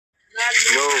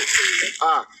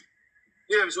Ah.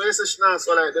 James, when you say she not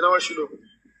so like, then what she do?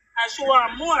 And she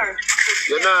want more.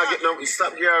 You're not getting no,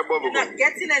 stop getting her bubble. You're not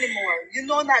getting anymore. You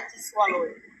know not to swallow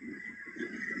it.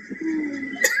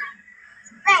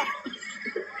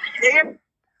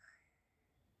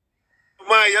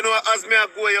 My, you know, as me I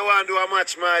go, you want to do a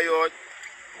match, my youth.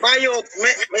 My youth,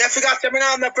 me figure out me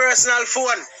have my personal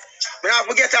phone. Me have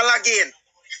to get a login.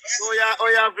 Oh,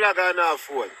 you have vlog on our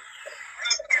phone.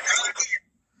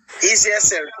 Easy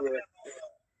yourself, yeah.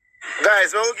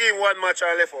 Guys, we'll give one match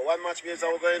or left. One match means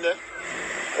we're going there.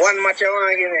 One match I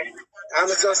want to give me. I'm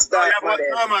just start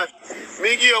no, man.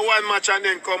 Me give you one match and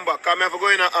then come back. I'm never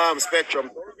going to Spectrum.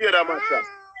 Give you that match.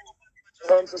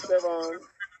 7 to 7.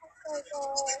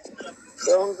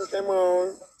 7 to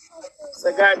 7.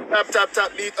 So guys,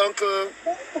 tap, beat uncle.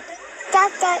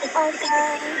 Tap,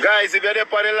 uncle. Guys, if you're there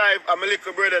for the live, I'm a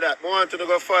little brother that. I want to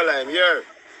go follow him, yeah.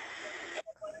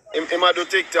 Him do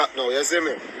TikTok now, you see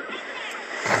me?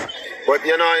 But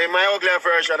you know, in my ugly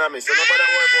version of me, so nobody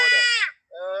worry about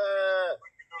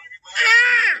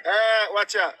that.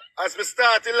 Watch out. As we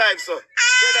start the live, so.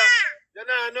 Brother, you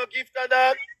know, no gift of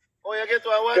that? Oh, you get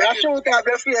what I want? You shoot up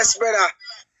your face, brother.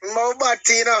 My bad,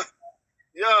 you know.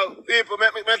 Yo, people,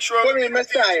 make sure come in my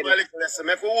side.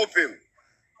 Make we whoop him.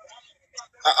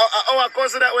 I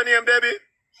cousin that one name, baby.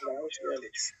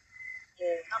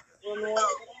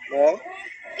 No.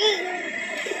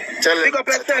 Tell him. Big up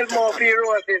yourself more for your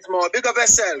roses more. Big up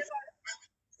yourself.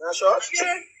 Not sure?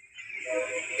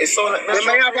 It's so like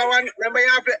remember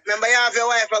you have your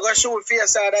wife I go shoot for your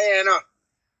side here, no?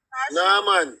 Nah,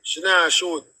 man. She not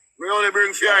shoot. We only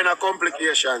bring fear in her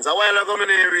complications. A while ago, I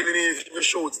didn't really need to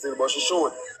shoot still, but she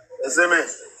shoot. You see me?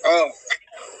 Oh.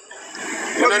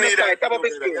 You don't need that. You can't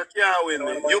win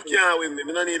me. You can't win me. I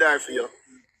don't need that for you.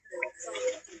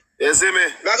 You see me?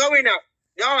 I go winner.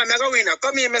 Yo, I'm a winner.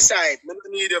 Come here, my side. I don't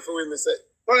need you for win me, say.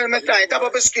 Come here, my side. Tap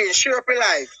up the screen. Share up your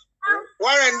life.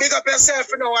 Warren, big up yourself,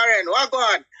 you know, Warren. Walk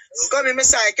on. Come here, my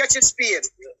side. Catch your speed.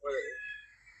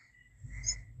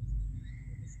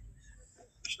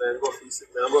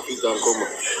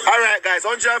 Alright, guys,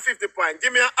 150 points.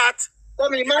 Give me a hat.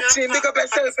 Come here, Maxine. Big up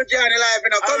yourself for Johnny Live. You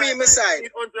know. Come here, my side.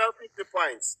 150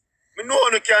 points. I know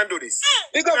you can do this.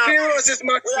 Big up your roses,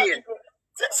 Maxine.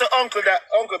 So, Uncle Bill.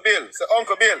 So,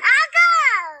 Uncle Bill.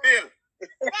 Bill.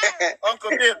 Uncle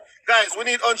Bill. Guys, we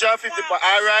need 150 points.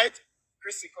 Alright?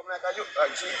 Chrissy, come like a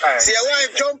see your wife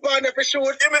jump on every shoot.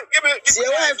 See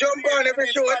your wife jump on every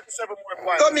shoot.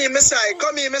 Come here, my side.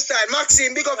 Come here, my side.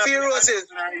 Maxine, big up for your roses.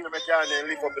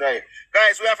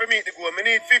 Guys, we have to meet the goal. We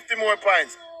need 50 more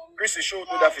points. Chrissy, shoot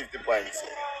with that 50 points.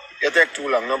 You take too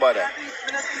long, no bother.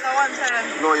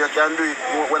 No, you can do it.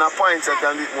 When I point, you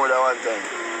can do it more than one time.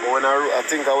 But when I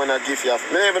think when I give you, I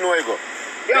don't even know where you go.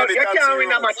 Yo, you can't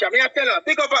win that match. I tell her.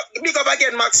 Big up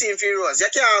again, Maxine, for your roses. You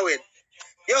can't win.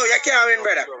 Yo, you can't win,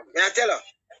 brother. I tell her.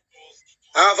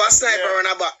 I have a sniper on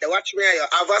the back. They watch me here.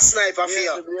 I have a sniper for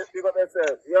you. Pick up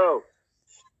yourself. Yo,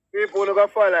 people who go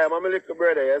follow him, I'm a little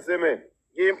brother, you see me?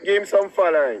 Give him some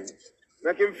following.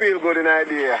 Make him feel good in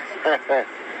idea.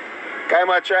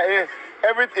 Come on, try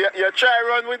everything. You try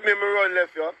run with me, me run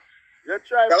left, yo. You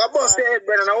try. You got bust your head,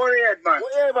 brother. Don't worry, head, man. Who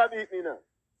ever beat me now?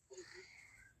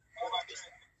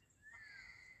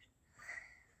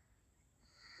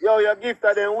 Yo, your gift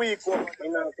are them weak. You want me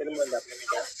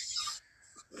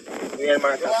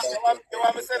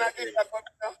to send a gift?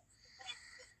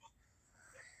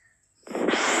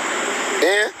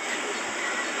 Yeah?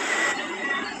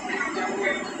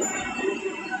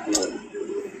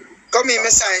 Come here, my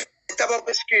side. Tap up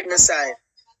the screen, my side.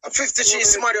 I'm 53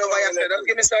 smart over here, so don't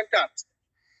give me some taps.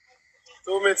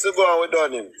 2 minutes ago, we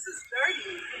done him. This is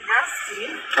dirty. Nasty.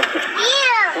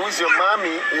 Yeah. Who's your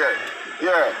mommy? Yeah.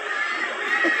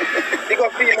 Big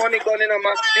up the money gun in a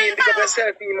Maxine. Big up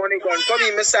yourself, the money gun. Come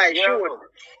here, my side. Shoot.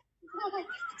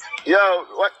 Yo,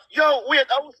 what? Yo, wait,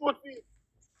 I was shoot for you.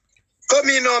 Come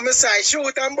here now, my side.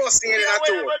 Shoot and bust in that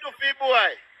too. What do for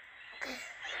boy?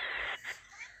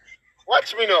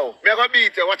 Watch me now. I'm going to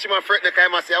beat you. Watch my friend the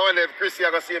time I say, I wonder if Chrissy is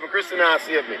going to save me. Chrissy not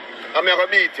save me. I'm going to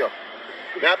beat you.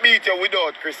 I'm beat you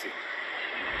without Chrissy.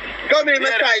 Come here, my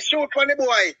side. Shoot for the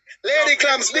boy. Lady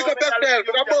Clams, big up yourself.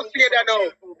 I'm about to say that now.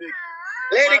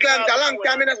 Lady Clams, a long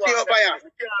time in the stay up here.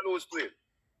 We cannot lose to him.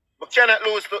 We cannot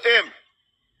lose to him.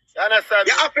 You understand?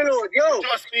 You have to lose. Yo,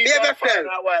 just behave yourself.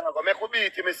 A while ago. Make we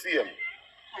beat him and see him.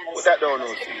 Put that down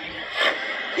now.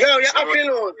 Yo, you have to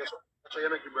lose. So you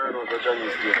make him burn out the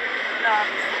Johnny's game.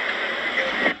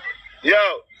 Yo,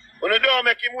 when you don't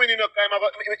make him win enough time,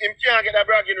 him can't get that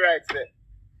bragging rights there.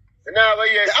 Now,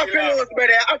 you have to lose,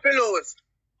 brother. You have to lose.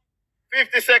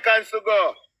 50 seconds to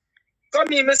go. Come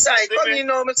in, my side. Come in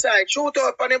now, my side. Shoot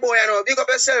up on the boy, you know. Big up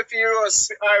yourself, Heroes.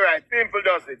 Alright, simple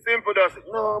does it. Simple does it.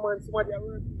 No, man, somebody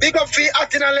Big up for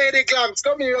acting a lady clamps.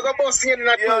 Come in, you're going to bust me in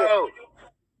that Yo.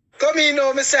 Come in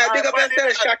now, my side. Big up Body,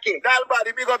 yourself, Shaki. that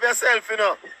body, big up yourself, you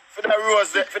know. For that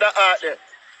rose there, for that art there.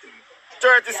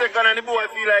 30 seconds and the boy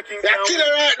feel like he You're killer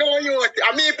right now, you.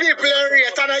 I mean, people are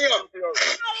rate on you.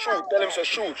 Shoot, tell him, say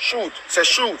shoot, shoot. Say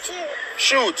shoot.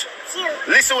 Shoot.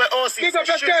 Listen what OC Big up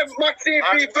yourself, Maxine,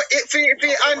 for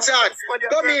answered.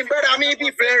 Come in, brother. I mean,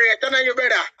 people are rate on you,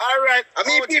 brother. Alright. I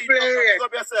mean, people are rate. Big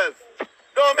up yourself.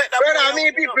 Don't make that Brother, boy I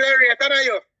mean, people are rate on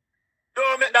you.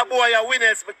 Don't make that boy a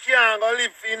winners, but can't go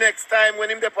live for you next time when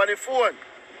him there on the phone.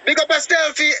 Big up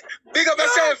yourself, big up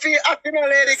yourself, acting a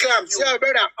lady clamps. Yo,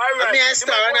 brother. Alright. I mean, I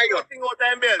star on you.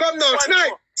 Come now,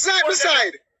 snipe. Snipe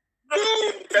beside.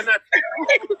 You're not.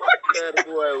 Yeah, the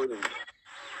boy with him.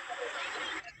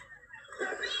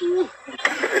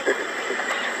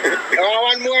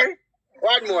 One more.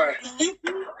 One more.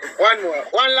 One more.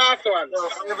 One last one.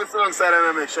 Every song side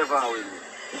I make shavon with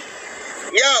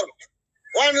me. Yo,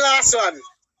 one last one.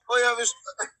 Oh,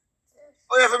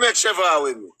 you have to make shavon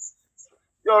with me.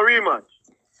 Yo, rematch.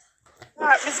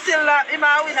 Alright, we still not. He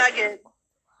might win again.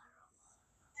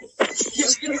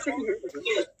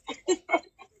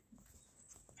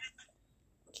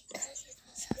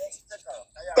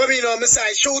 Come in on my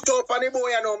side. Shoot up on the boy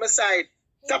on my side.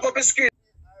 Tap up the screen.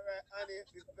 Alright, Annie,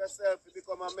 pick up yourself to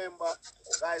become a member.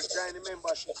 Guys, join the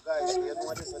membership, guys. You know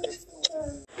what this is.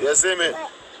 You see me?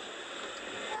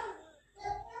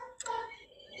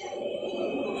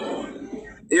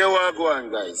 Here we go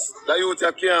on, guys. The youth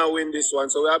can't win this one,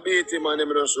 so we are beat him and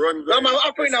them just run. No, I'm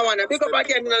up in that one. Big up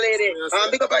again, lady.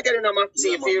 Big up again in the map.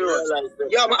 See if you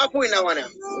yo, I'm up in that one.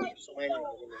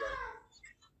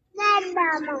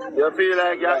 You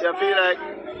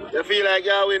feel like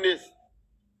you win this.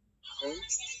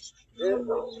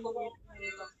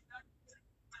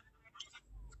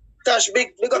 Tash,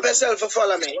 big up yourself for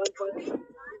follow me.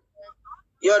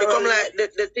 Yo, they come like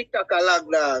the TikTok lag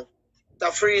dog. The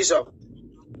freeze up.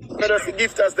 Let us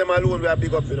gift us them alone, we are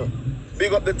big up, you know.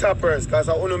 Big up the tappers, because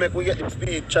I want to make we get the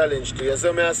speed challenge too. You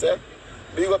see me I say?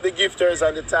 Big up the gifters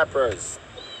and the tappers.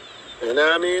 You know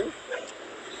what I mean?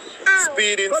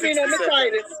 Speed in come 60 in on my seconds.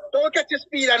 side. Don't catch your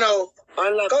speed now.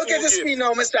 Go get the speed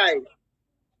now, my side.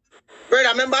 Brother,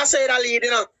 remember I said I lead, you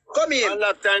know. Come in.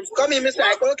 Unlock times. Come in, my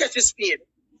side. Go catch your speed.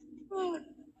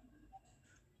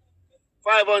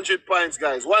 500 points,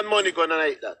 guys. One money gonna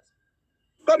like that.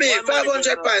 Come in,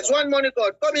 500 points. One money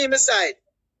code. Come in, my side.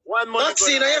 One money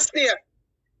Maxine, gonna... you stay.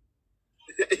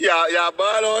 yeah,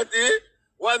 ball out, eh?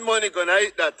 One money gonna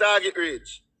hit that target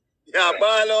reach. Yeah,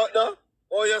 ball out now.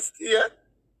 Oh, you steer.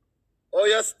 Oh,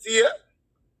 you steer.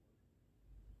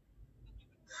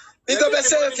 Pick up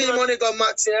yourself, money go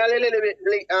Maxine. A little bit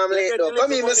late though.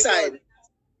 Come in, my side.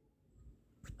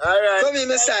 Alright. Come in,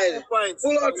 my side.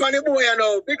 Pull out from the boy, you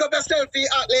know. Pick up yourself,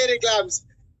 lady glams.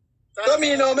 Come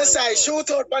in on my side. Shoot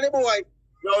out from the boy.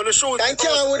 No, the shoot. Thank you,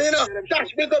 would you know? Tash,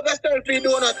 pick up yourself, do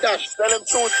not touch. Tell him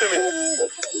shoot to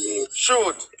me.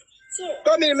 Shoot.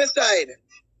 Come in, my side.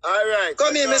 Alright.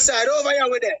 Come in, my side. Over here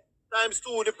with it. Times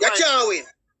 2 the You price. can't win.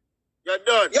 You're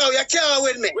done. Yo, you can't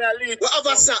win me. We are lead. We have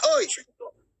a son. Oi.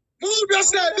 Move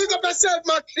yourself. Pick up yourself,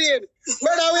 Maxine.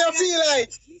 Brother, how you feel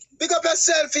like? Pick up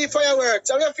yourself,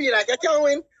 fireworks. How you feel like? You can't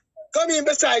win. Come in,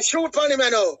 my side. Shoot for him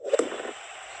now.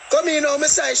 Come in on my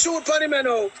side, shoot for him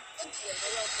now.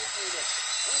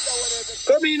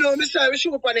 Come in on my side, we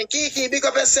shoot for him. Kiki, big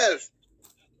up yourself.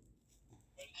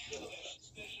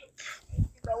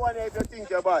 That one if you think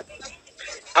you're bad.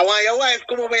 I want your wife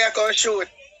come over here and shoot.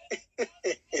 Let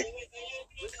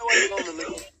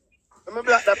me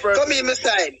block that person. Come in my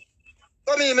side.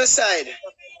 Come in my side.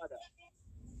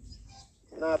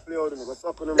 Nah, play out with me. Go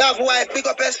suck on him. That wife, pick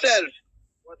up yourself.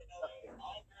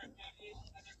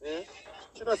 Eh?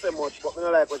 She don't say much, but I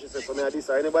don't like what she says. So I diss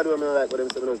her. Anybody who I don't like what them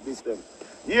say, I just diss them.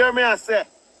 You hear me, I say?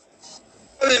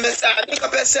 Come in my side. Pick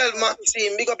up yourself,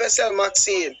 Maxine. Pick up yourself,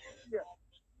 Maxine. Yeah.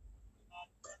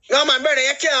 No, man, brother,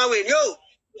 you can't win. Yo.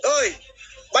 Oi.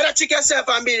 But check yourself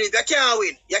and believe. You can't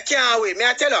win. You can't win. May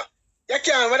I tell you? You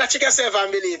can't win. Check yourself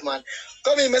and believe, man.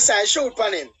 Come in my side. Shoot for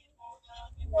him.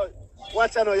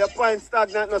 Watch out now. Your point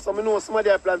stagnant now, so I know somebody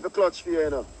I plan for clutch for you, you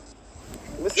know.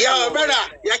 Yo, brother,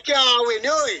 you can't win,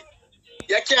 yo.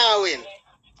 You can't win.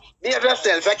 Behave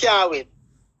yourself, you can't win.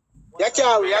 You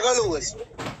can't win, you're going to lose.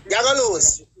 You're going to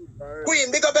lose.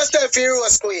 Queen, big up yourself for your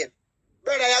rose, Queen.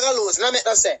 Brother, you're going to lose, no make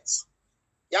no sense.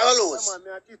 You're going to lose.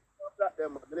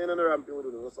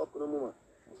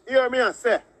 Hear me and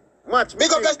say, match.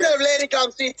 Big up yourself, lady,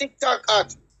 come see TikTok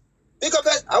at. Big up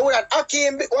yourself, I would have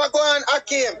Akim, what go on,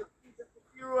 Akim?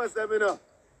 Rose, you know.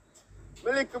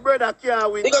 My little brother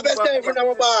can't win. Big up yourself in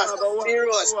our boss,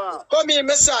 Rose. Come in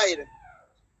my side.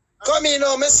 Come in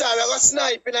on my side. I got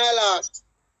snipe in our last.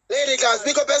 Lady guys,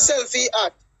 big up yourself in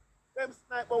at. Them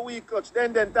sniper weak clutch.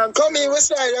 Then thank Come in my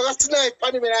side. I got snipe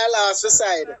on him in our last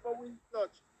side. Sniper weak clutch.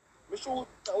 Me shoot.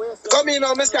 Come in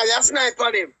on my side. I snipe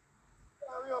on him.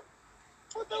 Hurry up.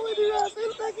 What the way did I say?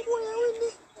 Like it boy, I win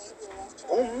this.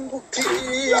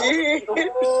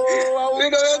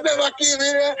 Big up yourself, Akeem.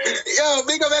 Yo,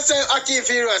 big up yourself, Akeem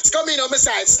Furious. Come in on my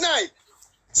side. Snipe.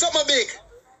 Something big.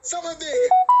 Something big.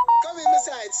 Come in my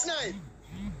side. Snipe.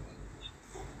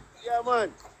 Yeah,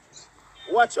 man.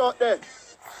 Watch out there.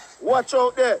 Watch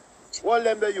out there. Hold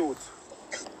them the youth.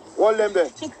 Hold them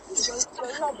there.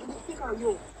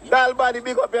 Dal body,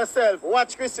 big up yourself.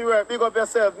 Watch Chrissy work, big up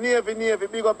yourself. Navy,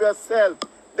 big up yourself.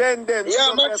 Then.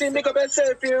 Yeah, Maxine, big up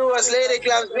yourself, Rose. Lady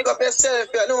Clams, big up yourself.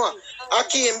 You know,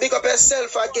 Akeem, big up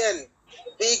yourself again.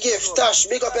 Big gift, Tash,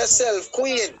 big up yourself.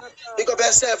 Queen, big up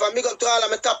yourself. And big up to all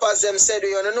of my tappers, them said,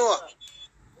 you know.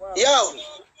 Yo,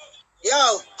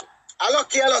 I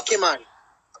lucky, man.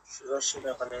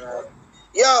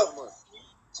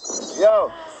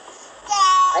 Yo,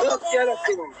 I lucky,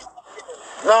 man.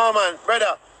 No, man,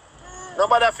 brother.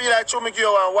 Nobody feel like you make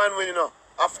you one win, you know.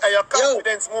 After your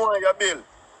confidence more on your bill.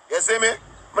 You see me?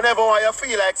 I never want you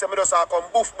feel like I just come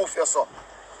boof you, so.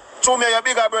 Show me your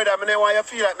bigger brother, I never want you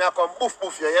feel like I come boof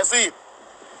you, you see?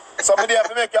 Somebody have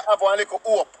to make you have one little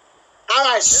hope.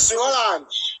 Alright, hold on.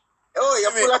 Oh,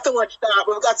 you full of too much talk.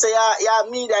 We've got to say you're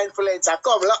media influencer.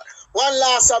 Come, one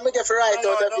last time, I get for right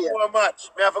out of here. No match.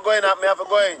 I have to go in.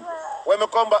 When I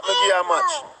come back, I give you a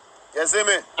match. You see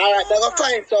me? Alright, I'm going to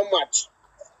find some match.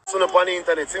 Soon up on the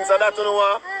internet. Since that, you know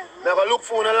what? I'm going to look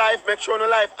for your life, make sure your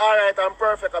life alright and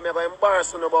perfect, and I'm going to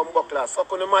embarrass you about my class.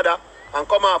 Suck on the mother and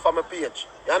come off of my page.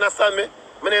 You understand me?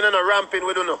 I ain't no ramping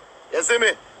with you know. You see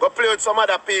me? Go play with some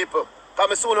other people.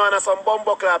 Because I soon want some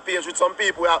bumbuckler page with some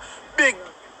people who are big,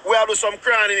 we have do some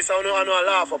crying in this and I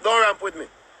laugh up. Don't ramp with me.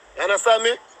 You understand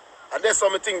me? And that's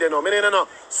something they know. I ain't no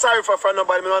sorry for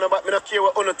nobody. I don't care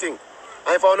what other thing.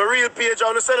 And if I on a real page, I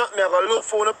want to send up, I'm going to look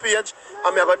for a page and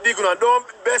I'm going to dig on. Don't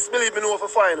best believe me know for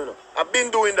fine. You know. I've been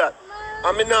doing that.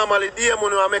 And I normally DM you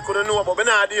know, I make you know, but I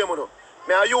not DM you know.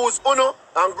 I use Uno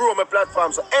and grow my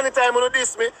platform. So anytime you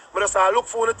diss me, I just look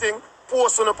for a thing,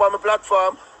 post on my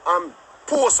platform and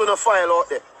post on a file out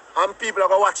there. And people are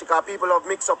going to watch it because people have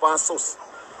mix up and sauce.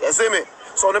 You see me?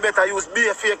 So you better use be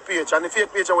a fake page. And the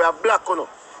fake page we have black you know.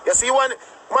 You see one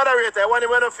moderator, when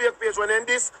a fake page when in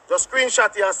this, just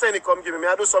screenshot it and send it come give me.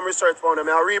 I do some research for them,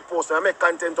 I repost and I make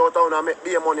content out of it and I make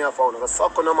be money for them.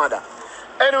 Suck on no matter.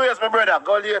 Anyways, my brother,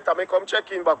 go later. I come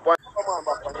check in back. Come on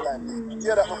back on the line.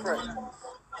 Hear that, my friend?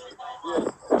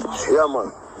 Yeah,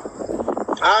 man.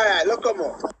 Alright, look come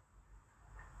on.